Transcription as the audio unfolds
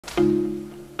I'm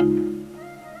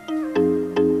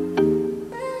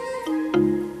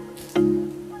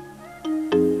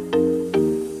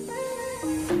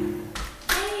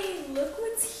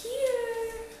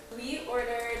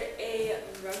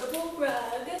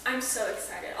so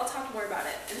excited. I'll talk more about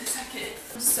it in a second.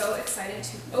 I'm so excited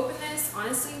to open this.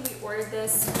 Honestly, we ordered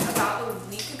this about a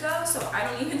week ago, so I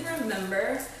don't even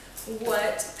remember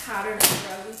what pattern of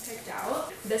rug we picked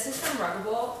out. This is from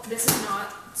Ruggable. This is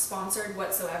not sponsored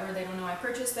whatsoever. They don't know I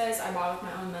purchased this. I bought it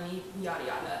with my own money, yada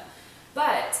yada.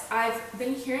 But I've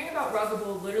been hearing about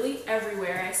Ruggable literally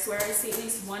everywhere. I swear I see at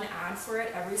least one ad for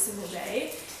it every single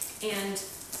day. And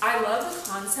I love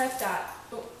the concept that,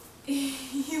 oh,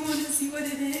 you want to see what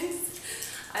it is?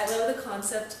 I love the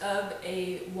concept of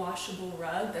a washable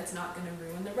rug that's not going to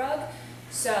ruin the rug.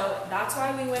 So that's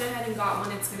why we went ahead and got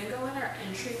one. It's going to go in our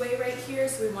entryway right here.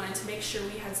 So we wanted to make sure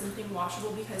we had something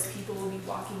washable because people will be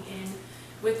walking in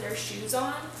with their shoes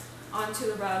on onto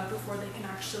the rug before they can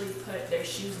actually put their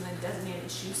shoes in the designated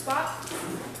shoe spot.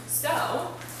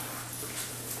 So,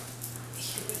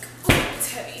 here we go. Oh,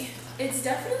 it's heavy. It's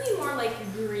definitely more like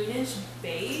greenish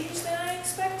beige than I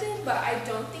expected, but I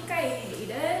don't think I hate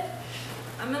it.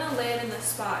 I'm gonna lay it in the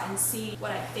spot and see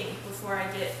what I think before I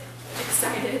get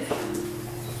excited.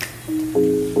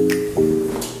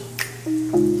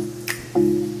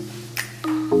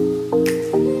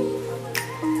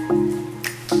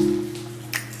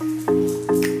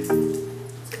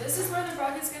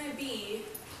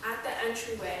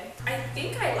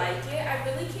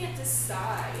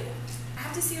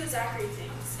 To see what Zachary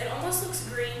thinks. It almost looks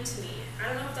green to me. I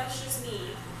don't know if that's just me.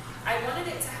 I wanted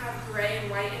it to have gray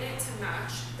and white in it to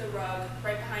match the rug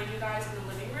right behind you guys in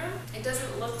the living room. It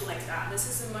doesn't look like that. This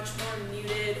is a much more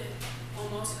muted,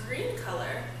 almost green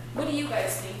color. What do you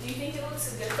guys think? Do you think it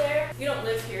looks good there? You don't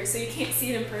live here, so you can't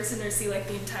see it in person or see like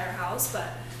the entire house, but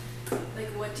like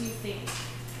what do you think?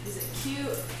 Is it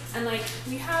cute? And like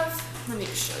we have, let me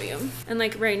just show you. And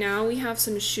like right now we have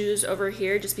some shoes over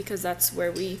here just because that's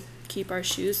where we keep our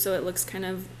shoes, so it looks kind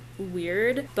of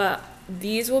weird, but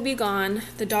these will be gone.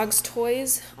 The dog's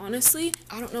toys, honestly,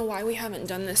 I don't know why we haven't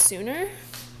done this sooner,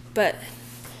 but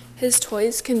his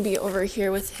toys can be over here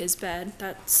with his bed.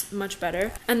 That's much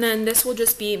better. And then this will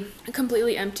just be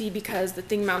completely empty because the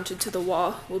thing mounted to the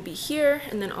wall will be here,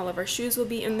 and then all of our shoes will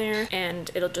be in there,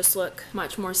 and it'll just look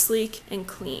much more sleek and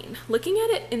clean. Looking at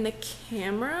it in the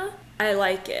camera, I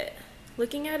like it.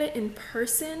 Looking at it in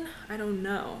person, I don't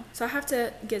know. So I have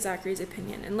to get Zachary's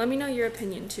opinion, and let me know your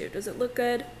opinion too. Does it look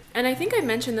good? And I think I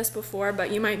mentioned this before, but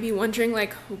you might be wondering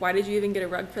like, why did you even get a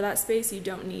rug for that space? You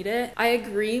don't need it. I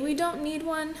agree we don't need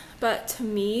one, but to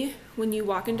me, when you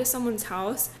walk into someone's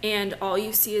house and all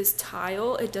you see is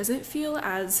tile, it doesn't feel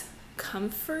as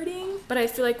comforting. But I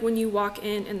feel like when you walk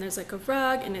in and there's like a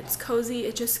rug and it's cozy,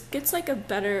 it just gets like a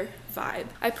better vibe.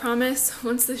 I promise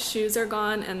once the shoes are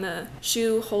gone and the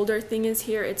shoe holder thing is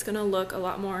here, it's gonna look a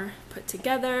lot more put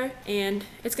together and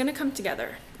it's gonna come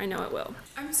together. I know it will.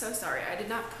 I'm so sorry, I did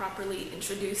not properly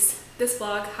introduce this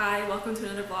vlog. Hi, welcome to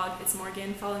another vlog. It's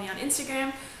Morgan. Follow me on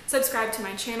Instagram, subscribe to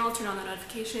my channel, turn on the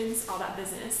notifications, all that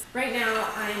business. Right now,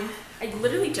 I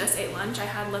literally just ate lunch. I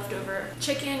had leftover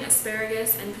chicken,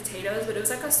 asparagus, and potatoes, but it was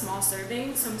like a small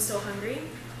serving, so I'm still hungry.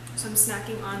 So I'm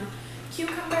snacking on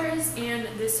cucumbers and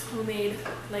this homemade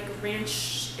like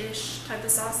ranch-ish type of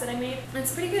sauce that I made. And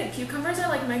it's pretty good. Cucumbers are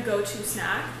like my go-to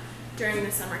snack during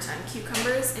the summertime.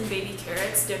 Cucumbers and baby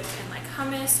carrots dipped in like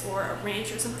hummus or a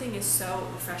ranch or something is so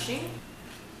refreshing.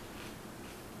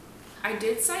 I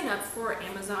did sign up for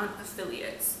Amazon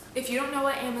affiliates. If you don't know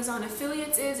what Amazon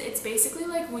affiliates is, it's basically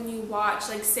like when you watch,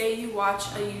 like say you watch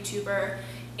a YouTuber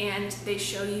and they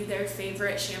show you their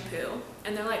favorite shampoo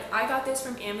and they're like, I got this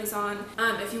from Amazon.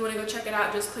 If you want to go check it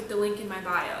out, just click the link in my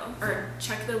bio or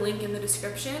check the link in the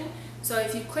description. So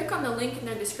if you click on the link in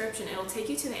their description, it'll take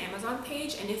you to the Amazon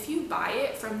page, and if you buy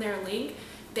it from their link,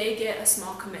 they get a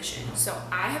small commission. So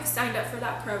I have signed up for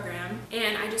that program,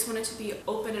 and I just wanted to be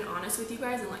open and honest with you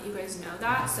guys and let you guys know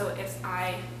that. So if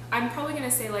I'm probably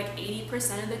gonna say like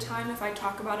 80% of the time if I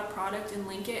talk about a product and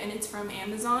link it and it's from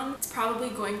Amazon, it's probably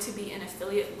going to be an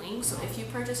affiliate link. So if you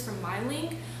purchase from my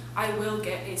link, I will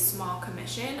get a small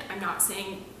commission. I'm not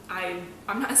saying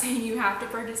you have to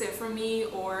purchase it from me,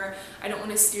 or I don't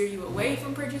want to steer you away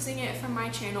from purchasing it from my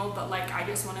channel, but like I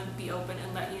just want to be open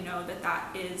and let you know that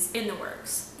that is in the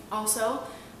works. Also,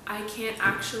 I can't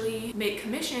actually make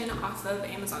commission off of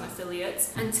Amazon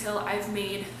affiliates until I've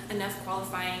made enough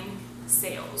qualifying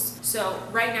sales. So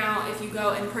right now, if you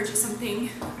go and purchase something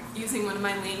using one of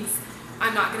my links,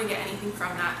 I'm not gonna get anything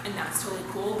from that, and that's totally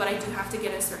cool, but I do have to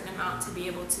get a certain amount to be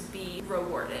able to be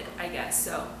rewarded, I guess.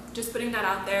 So just putting that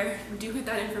out there. Do with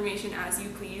that information as you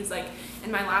please. Like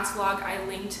in my last vlog, I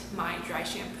linked my dry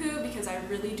shampoo because I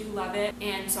really do love it,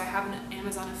 and so I have an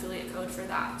Amazon affiliate code for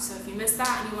that. So if you missed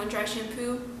that and you want dry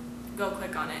shampoo, go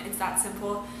click on it. It's that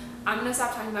simple. I'm gonna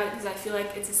stop talking about it because I feel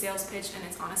like it's a sales pitch, and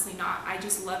it's honestly not. I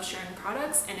just love sharing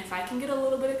products, and if I can get a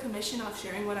little bit of commission off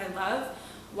sharing what I love,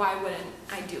 why wouldn't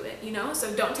I do it, you know?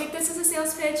 So don't take this as a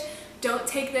sales pitch. Don't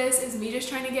take this as me just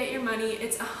trying to get your money.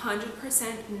 It's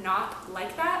 100% not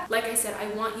like that. Like I said,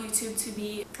 I want YouTube to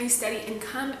be a steady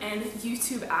income, and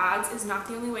YouTube ads is not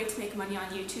the only way to make money on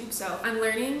YouTube. So I'm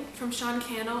learning from Sean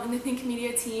Cannell and the Think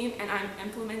Media team, and I'm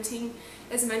implementing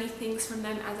as many things from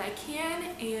them as I can,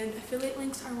 and affiliate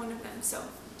links are one of them. So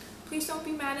please don't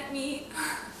be mad at me.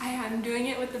 I am doing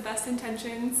it with the best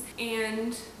intentions,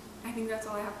 and I think that's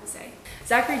all I have to say.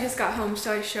 Zachary just got home,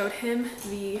 so I showed him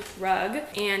the rug,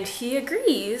 and he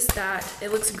agrees that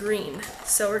it looks green.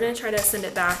 So we're gonna try to send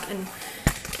it back and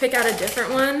pick out a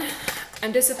different one.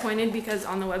 I'm disappointed because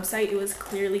on the website it was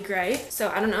clearly gray. So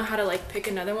I don't know how to like pick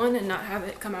another one and not have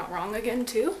it come out wrong again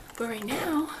too. But right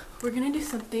now, we're gonna do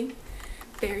something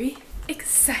very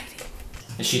exciting.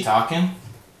 Is she talking?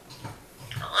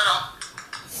 A little.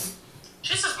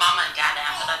 She says mama and dad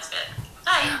now, but that's good.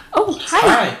 Hi. Oh, hi.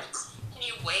 Hi. Can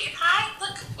you wave hi?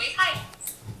 Look, wave hi.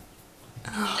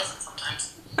 He does it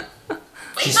sometimes.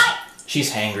 Wave hi.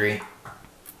 She's hangry.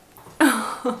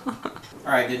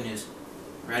 Alright, good news.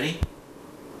 Ready?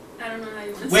 I don't know how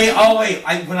you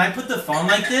Wait, when I put the phone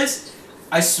like this,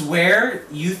 I swear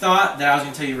you thought that I was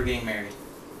going to tell you we're getting married.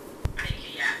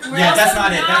 Yeah. Yeah, that's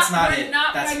not it. That's not we're it.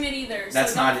 not That's pregnant either.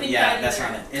 That's so not don't it. think Yeah, that that's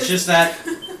either. not it. It's just that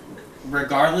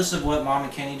regardless of what Mom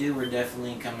and Kenny do, we're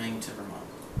definitely coming to Vermont.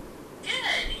 Good,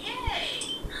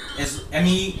 yay. I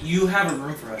mean, you have a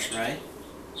room for us, right?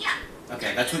 Yeah.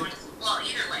 Okay, that's what... Well,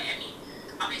 either way, I mean,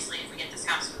 obviously if we get this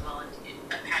house, we will, and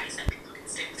Patty said people can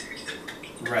stay with her either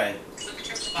way. Right. So the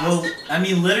trip to Boston. Well, I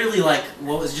mean, literally, like,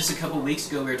 what was just a couple weeks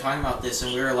ago, we were talking about this,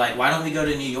 and we were like, why don't we go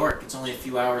to New York? It's only a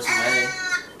few hours away.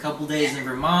 A couple days in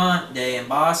Vermont, day in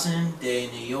Boston, day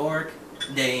in New York,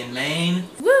 day in Maine.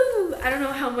 Woo! I don't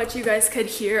know how much you guys could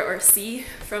hear or see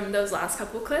from those last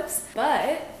couple clips,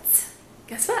 but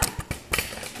guess what?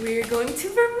 We're going to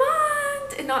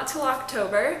Vermont, and not till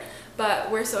October, but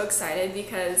we're so excited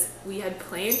because we had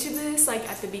planned to do this like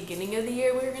at the beginning of the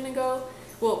year we were gonna go.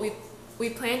 Well, we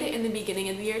planned it in the beginning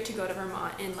of the year to go to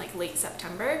Vermont in like late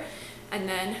September, and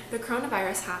then the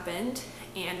coronavirus happened,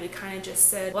 and we kind of just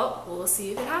said, well, we'll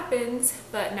see if it happens.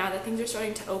 But now that things are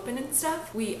starting to open and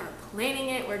stuff, we are planning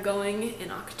it. We're going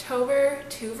in October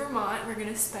to Vermont. We're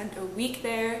gonna spend a week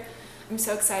there. I'm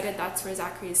so excited. That's where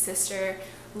Zachary's sister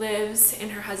lives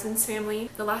and her husband's family.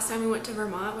 The last time we went to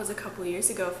Vermont was a couple years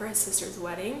ago for his sister's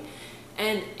wedding,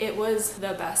 and it was the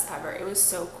best ever. It was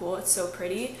so cool. It's so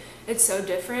pretty. It's so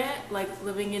different, like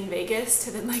living in Vegas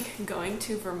to then like going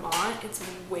to Vermont. It's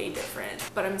way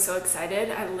different, but I'm so excited.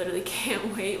 I literally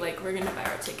can't wait. Like, we're gonna buy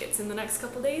our tickets in the next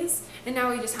couple days, and now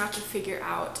we just have to figure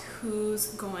out who's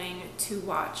going to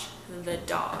watch the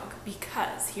dog,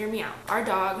 because hear me out, our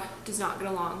dog does not get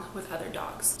along with other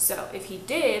dogs. So if he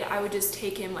did, I would just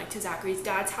take him like to Zachary's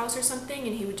dad's house or something,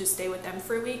 and he would just stay with them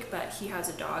for a week. But he has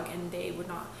a dog and they would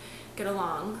not get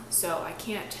along, so I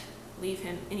can't leave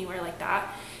him anywhere like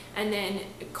that. And then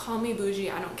call me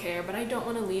bougie, I don't care, but I don't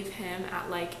want to leave him at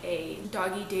like a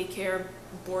doggy daycare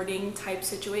boarding type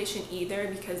situation either,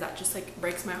 because that just like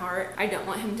breaks my heart. I don't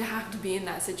want him to have to be in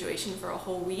that situation for a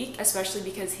whole week, especially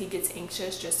because he gets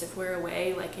anxious just if we're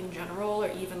away, like in general,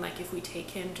 or even like if we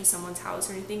take him to someone's house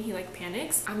or anything, he like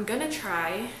panics. I'm gonna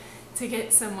try to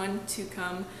get someone to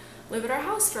come live at our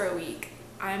house for a week.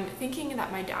 I'm thinking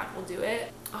that my dad will do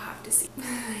it. I'll have to see.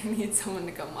 I need someone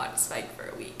to come watch Spike for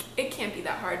a week. It can't be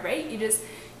that hard, right? You just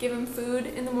give him food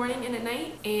in the morning and at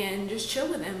night and just chill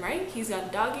with him, right? He's got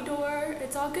a doggy door.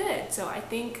 It's all good. So I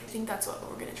think that's what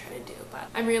we're gonna try to do. But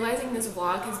I'm realizing this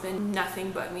vlog has been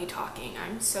nothing but me talking.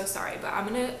 I'm so sorry, but I'm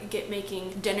gonna get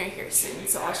making dinner here soon,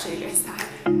 so I'll show you guys that.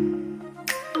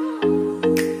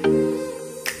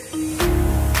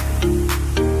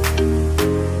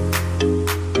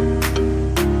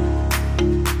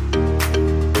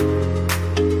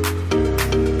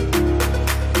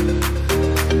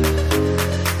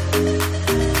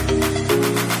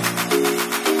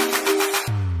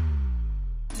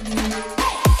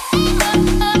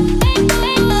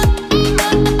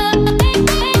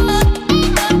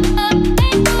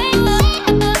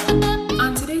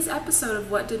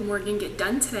 What did Morgan get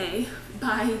done today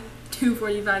by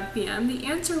 2:45 p.m.? The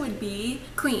answer would be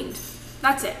cleaned.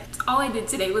 that's it. All I did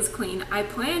today was clean. I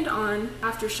planned on,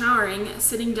 after showering,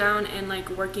 sitting down and like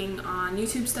working on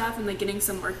YouTube stuff and like getting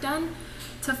some work done,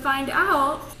 to find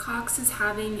out Cox is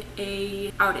having a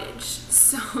outage.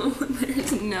 So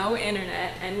there's no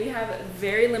internet and we have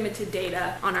very limited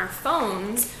data on our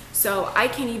phones. So I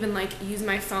can't even like use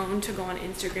my phone to go on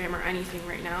Instagram or anything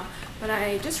right now. But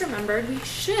I just remembered we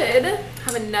should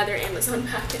have another Amazon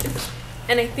package.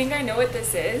 And I think I know what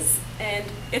this is. And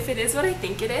if it is what I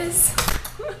think it is,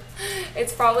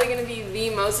 it's probably gonna be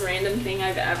the most random thing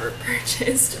I've ever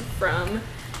purchased from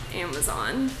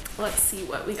Amazon. Let's see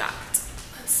what we got.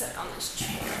 Let's sit on this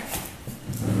chair.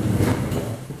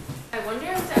 I wonder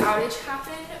if the outage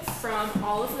happened from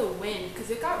all of the wind, because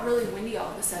it got really windy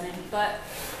all of a sudden, but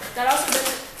that also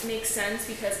doesn't make sense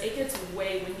because it gets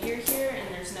way windier here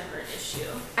and there's never an issue.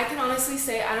 I can honestly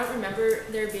say I don't remember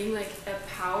there being like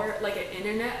an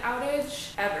internet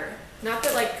outage ever. Not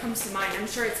that like comes to mind. I'm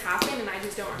sure it's happened and I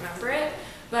just don't remember it,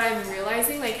 but I'm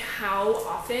realizing like how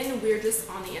often we're just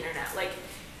on the internet. Like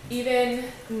even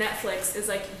Netflix is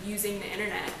like using the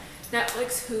internet.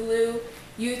 Netflix, Hulu,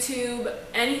 YouTube,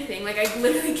 anything. Like I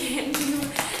literally can't do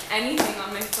anything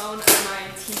on my phone or my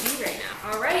TV right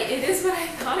now. All right, it is what I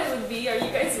thought it would be. Are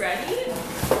you guys ready?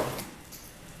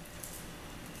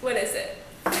 What is it?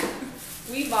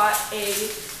 We bought a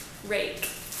rake.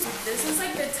 This is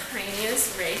like the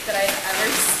tiniest rake that I've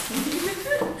ever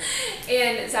seen.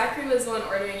 And Zachary was the one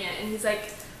ordering it and he's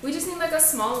like, we just need like a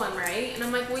small one, right? And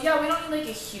I'm like, well, yeah, we don't need like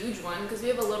a huge one because we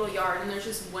have a little yard and there's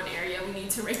just one area we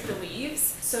need to rake the leaves.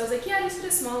 So I was like, yeah, I just need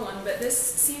a small one, but this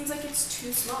seems like it's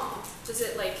too small. Does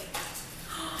it like,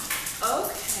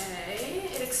 okay,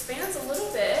 it expands a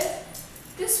little bit.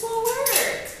 This will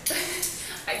work.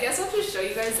 I guess I'll just show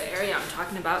you guys the area I'm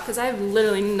talking about because I have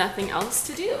literally nothing else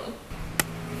to do.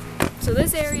 So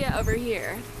this area over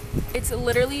here, it's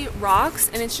literally rocks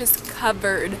and it's just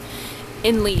covered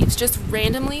in leaves. Just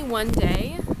randomly one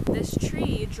day, this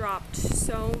tree dropped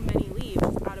so many leaves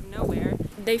out of nowhere.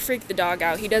 They freaked the dog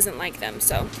out. He doesn't like them.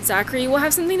 So Zachary will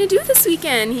have something to do this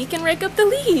weekend. He can rake up the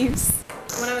leaves.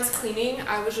 When I was cleaning,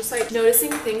 I was just like noticing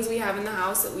things we have in the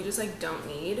house that we just like don't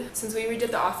need. Since we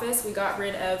redid the office, we got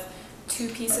rid of 2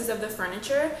 pieces of the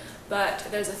furniture, but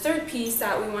there's a 3rd piece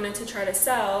that we wanted to try to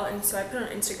sell, and so I put it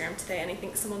on Instagram today and I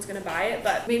think someone's gonna buy it.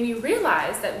 But made me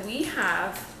realize that we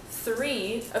have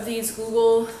 3 of these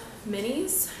Google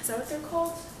Minis. Is that what they're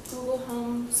called? Google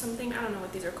Home something? I don't know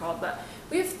what these are called, but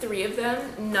we have 3 of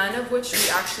them, none of which we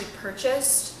actually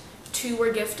purchased. 2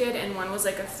 were gifted and 1 was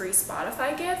like a free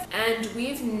Spotify gift, and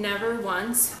we've never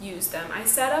once used them. I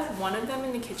set up one of them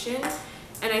in the kitchen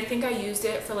and I think I used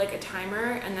it for like a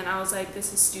timer, and then I was like,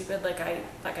 this is stupid, like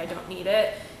I don't need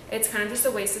it. It's kind of just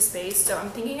a waste of space. So I'm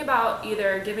thinking about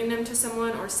either giving them to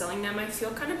someone or selling them. I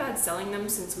feel kind of bad selling them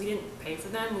since we didn't pay for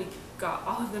them. We got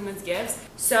all of them as gifts.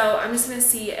 So I'm just gonna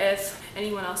see if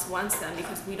anyone else wants them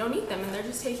because we don't need them and they're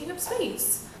just taking up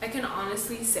space. I can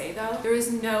honestly say though, there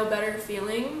is no better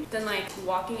feeling than like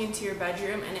walking into your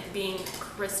bedroom and it being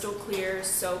crystal clear,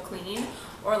 so clean,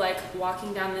 or like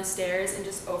walking down the stairs and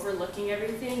just overlooking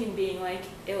everything and being like,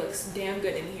 it looks damn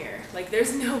good in here. Like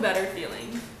there's no better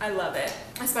feeling. I love it,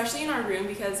 especially in our room,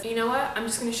 because you know what? I'm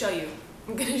just gonna show you.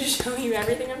 I'm gonna just show you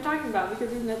everything I'm talking about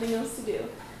because there's nothing else to do.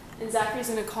 And Zachary's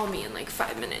gonna call me in like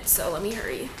 5 minutes, so let me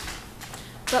hurry.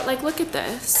 But like, look at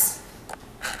this.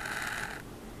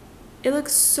 It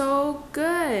looks so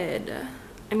good.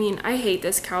 I mean, I hate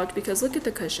this couch because look at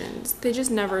the cushions. They just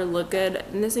never look good.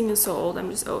 And this thing is so old, I'm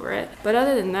just over it. But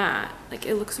other than that, like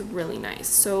it looks really nice.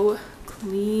 So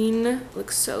clean,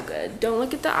 looks so good. Don't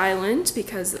look at the island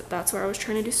because that's where I was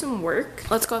trying to do some work.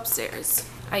 Let's go upstairs.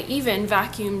 I even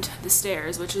vacuumed the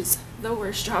stairs, which is the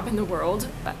worst job in the world.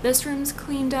 But this room's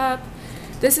cleaned up.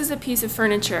 This is a piece of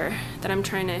furniture that I'm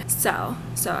trying to sell,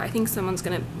 so I think someone's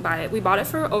gonna buy it. We bought it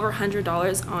for over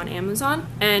 $100 on Amazon,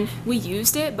 and we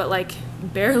used it, but like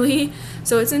barely,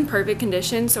 so it's in perfect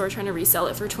condition, so we're trying to resell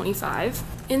it for $25.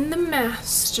 In the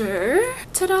master,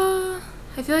 ta-da!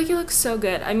 I feel like it looks so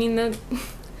good. I mean, the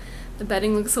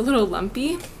bedding looks a little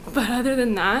lumpy, but other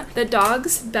than that, the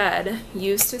dog's bed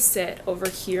used to sit over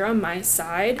here on my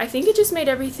side. I think it just made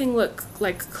everything look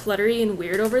like cluttery and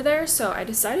weird over there, so I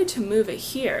decided to move it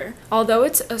here. Although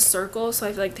it's a circle, so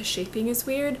I feel like the shaping is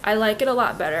weird, I like it a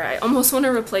lot better. I almost want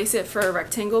to replace it for a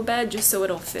rectangle bed just so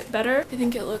it'll fit better. I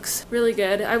think it looks really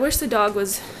good. I wish the dog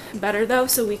was better though,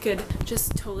 so we could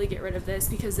just totally get rid of this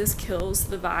because this kills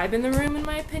the vibe in the room in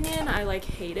my opinion. I like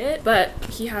hate it, but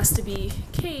he has to be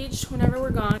caged whenever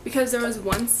we're gone because there was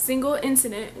one single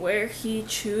incident where he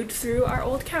chewed through our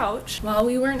old couch while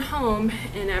we weren't home,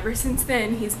 and ever since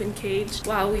then he's been caged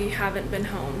while we haven't been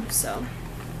home. So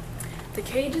The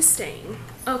cage is staying.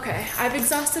 Okay, I've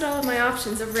exhausted all of my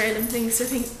options of random things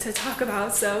to talk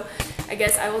about, so I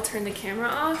guess I will turn the camera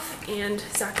off, and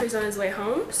Zachary's on his way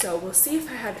home, so we'll see if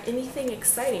I have anything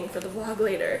exciting for the vlog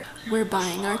later. We're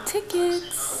buying our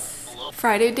tickets.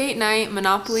 Friday date night,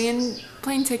 Monopoly and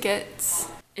plane tickets.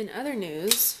 In other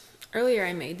news, earlier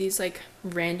I made these like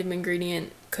random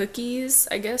ingredient cookies,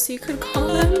 I guess you could call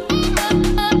them.